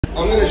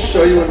going to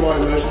show you in my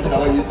immersions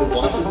how I use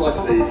devices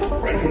like these to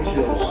break into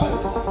your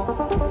lives,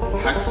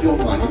 hack your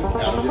money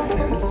out of your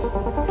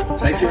hands,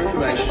 take your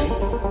information,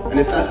 and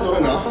if that's not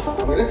enough,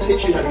 I'm going to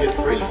teach you how to get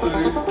free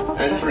food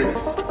and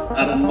drinks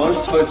out of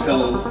most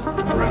hotels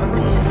around the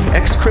world.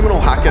 Ex-criminal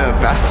hacker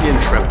Bastien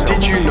Treptel.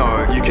 Did you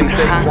know you can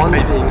hack a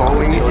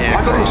Boeing aircraft?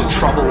 I got into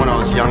trouble when I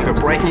was younger,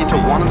 breaking into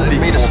one of the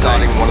big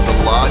starting one of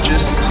the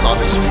largest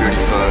cybersecurity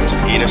firms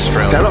in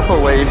Australia. Cannot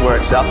believe we're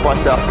at South by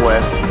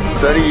Southwest,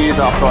 30 years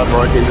after I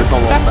broke into the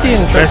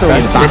Bastien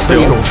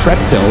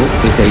Treptel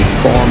is a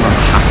former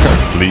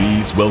hacker.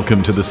 Please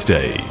welcome to the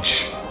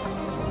stage,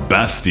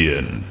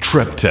 Bastien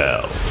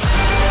Treptel.